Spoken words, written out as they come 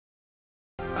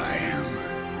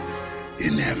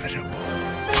inevitable.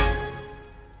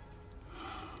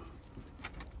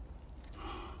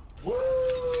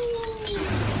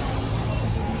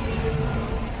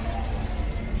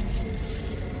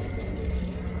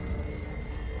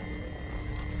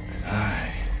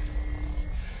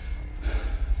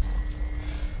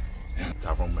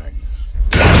 Tyrone Magnus.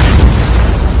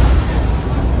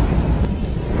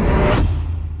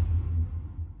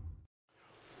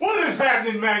 What is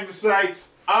happening, Magnusites?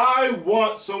 I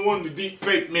want someone to deep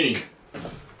fake me.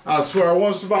 I swear, I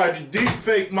want somebody to deep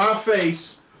fake my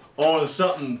face on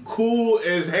something cool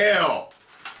as hell.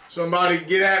 Somebody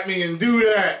get at me and do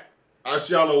that. I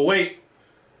shall await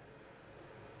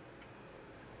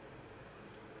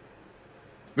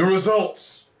the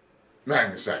results,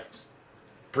 Magnusites.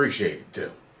 Appreciate it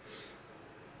too.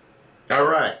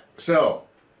 Alright, so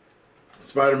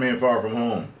Spider-Man Far From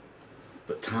Home.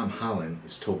 But Tom Holland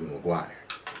is Tobey Maguire.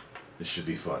 This should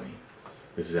be funny.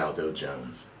 This is Aldo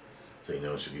Jones. So you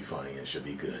know it should be funny and it should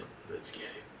be good. Let's get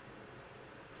it.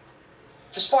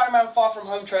 The Spider-Man Far From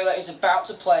Home trailer is about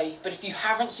to play, but if you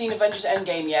haven't seen Avengers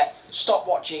Endgame yet, stop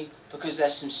watching because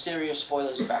there's some serious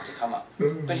spoilers about to come up.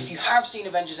 But if you have seen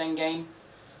Avengers Endgame,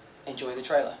 enjoy the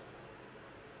trailer.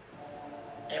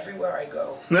 Everywhere I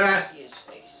go, I see his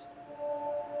face.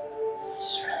 I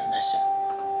just really miss him.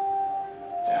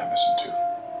 Yeah, I miss him too.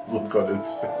 Look on his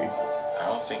face. I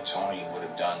don't think Tony would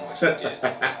have done what he did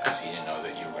if he didn't know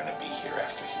that you were going to be here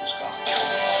after he was gone.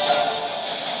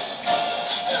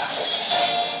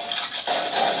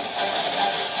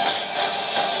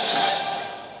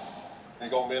 You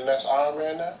gonna be the next Iron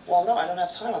Man now? Well, no, I don't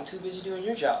have time. I'm too busy doing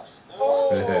your job.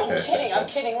 Oh, I'm kidding. I'm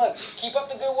kidding. Look, keep up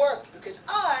the good work because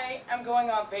I am going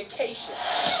on vacation.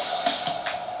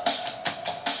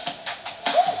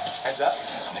 Heads up,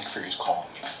 Nick Fury's calling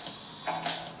me.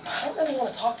 I don't really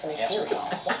want to talk to Nick Fury.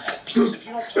 Why? Because if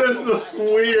you don't This looks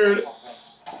weird.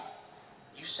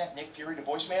 You sent Nick Fury to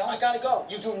voicemail? I gotta go.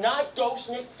 You do not ghost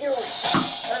Nick Fury.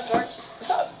 Hey, George. What's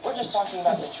up? We're just talking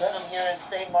about the trip. I'm here in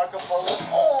St. Marco Polo.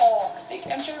 Oh, I think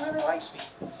MJ really likes me.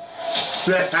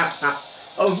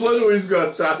 I was wondering when he's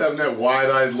gonna stop having that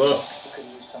wide-eyed look. I could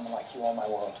use someone like you on my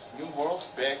world. Your world,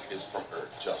 Beck, is from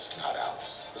Earth, just not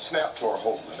ours. The snap to our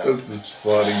homeland. This is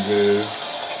funny, man.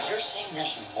 You're saying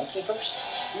there's a multiverse?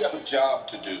 We have a job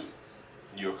to do.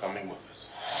 You're coming with us.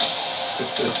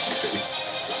 That's crazy.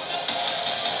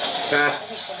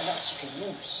 Maybe someone else you can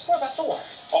use. What about Thor?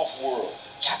 Off-world.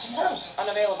 Captain Marvel.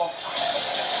 Unavailable.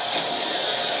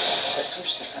 But I'm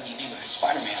just a friendly neighborhood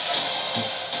Spider-Man.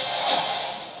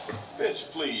 Bitch,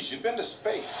 please, you've been to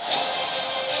space.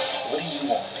 What do you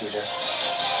want, Peter?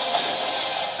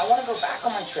 I want to go back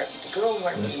on my trip with the girl who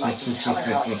I really liked and tell her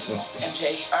how I feel.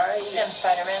 MJ, I am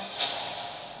Spider-Man?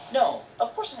 No,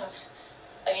 of course not.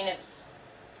 I mean, it's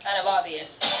kind of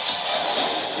obvious.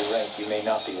 You're right, you may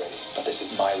not be ready, but this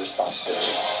is my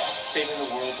responsibility. Saving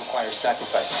the world requires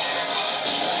sacrifice.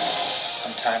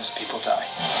 Sometimes people die.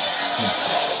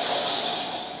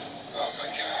 Oh my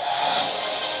God.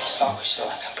 I just always feel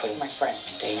like I'm putting my friends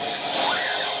in danger.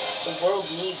 The world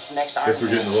needs the next Iron Guess we're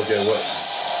Man. getting to look at what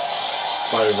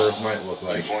Spider-Verse might look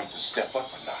Are you like. going to step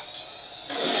up or not?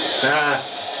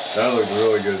 That looked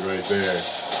really good right there.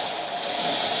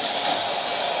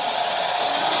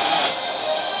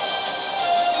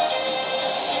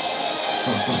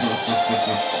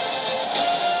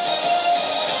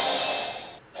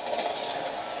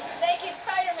 Thank you,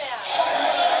 Spider-Man!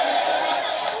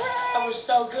 That was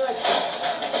so good.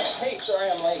 Hey, sorry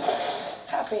I'm late.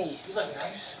 Happy. You look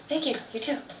nice. Thank you. You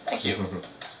too. Thank you.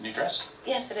 New dress?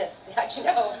 Yes, it is. Actually,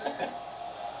 no.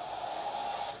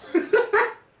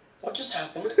 What just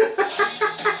happened?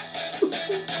 It's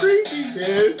so creepy,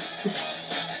 man.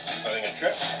 Planning a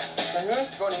trip?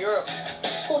 Mm-hmm. Going to Europe.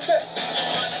 School trip. Did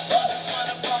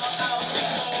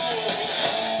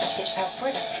you get your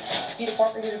passport? Peter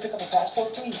Parker here to pick up a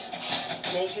passport, please.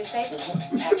 Mini toothpaste?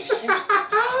 Pack your suit.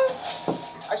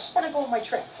 I just want to go on my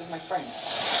trip with my friend.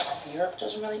 Europe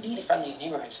doesn't really need a friendly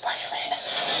neighborhood Spider-Man.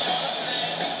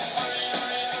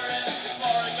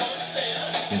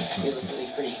 You look really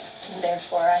pretty.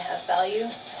 Therefore, I have value.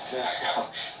 No,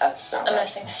 that's not I'm right.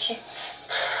 messing with you.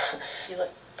 You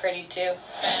look pretty too.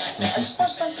 I just want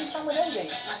to spend some time with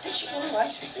MJ. I think she really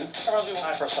likes me, too. That reminds me when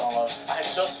I first fell in love. I had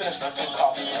just finished my food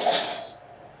coffee.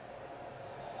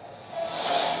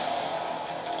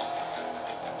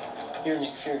 You're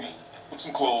Nick Fury. Put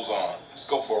some clothes on. Let's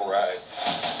go for a ride.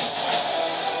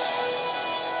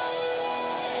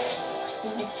 I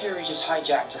think Nick Fury just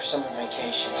hijacked our summer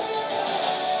vacation.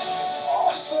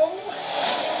 Awesome!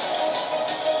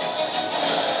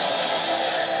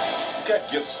 You got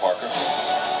gifts, Parker,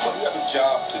 but we have a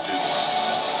job to do.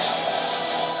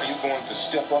 Are you going to to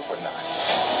step up or not?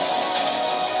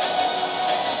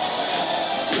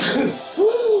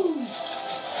 Woo! Your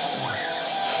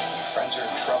friends are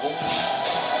in trouble.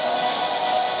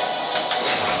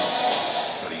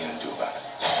 What are you gonna do about it?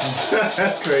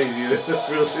 That's crazy. It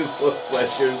really looks like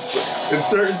there's in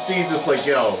certain scenes it's like,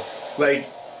 yo, like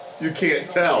you can't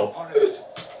tell. Part of this.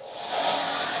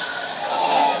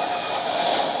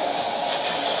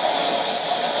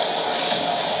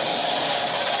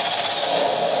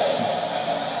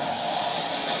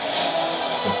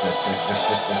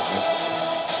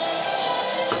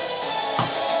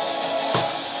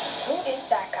 Who is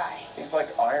that guy? He's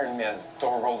like Iron Man,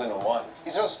 Thor rolled into one.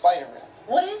 He's no Spider-Man.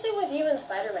 What is it with you and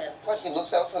Spider-Man? What, he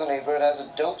looks out for the neighborhood, has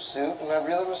a dope suit, and I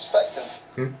really respect him.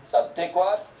 What's up,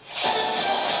 dickwad?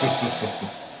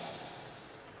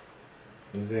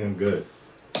 He's damn good.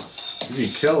 You be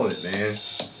killing it, man.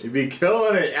 You be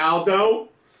killing it, Aldo.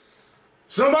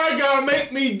 Somebody gotta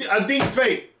make me a deep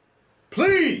fake.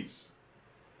 Please.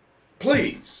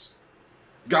 Please.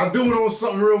 Gotta do it on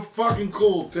something real fucking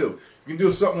cool, too. You can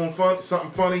do something on something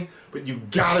funny, but you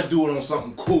gotta do it on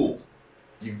something cool.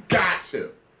 You got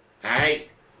to. Alright?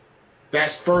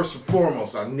 That's first and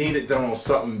foremost. I need it done on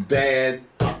something bad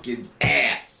fucking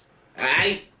ass.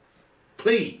 Alright?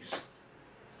 Please.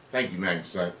 Thank you,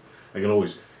 Magnus. I can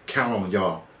always count on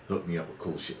y'all to hook me up with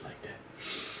cool shit like that.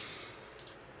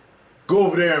 Go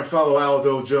over there and follow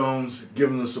Aldo Jones. Give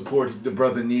him the support the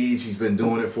brother needs. He's been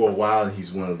doing it for a while, and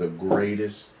he's one of the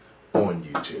greatest on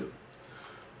YouTube.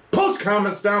 Post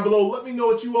comments down below. Let me know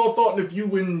what you all thought, and if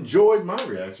you enjoyed my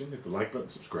reaction, hit the like button,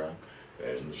 subscribe,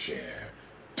 and share.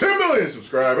 10 million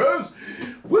subscribers.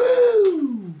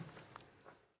 Woo!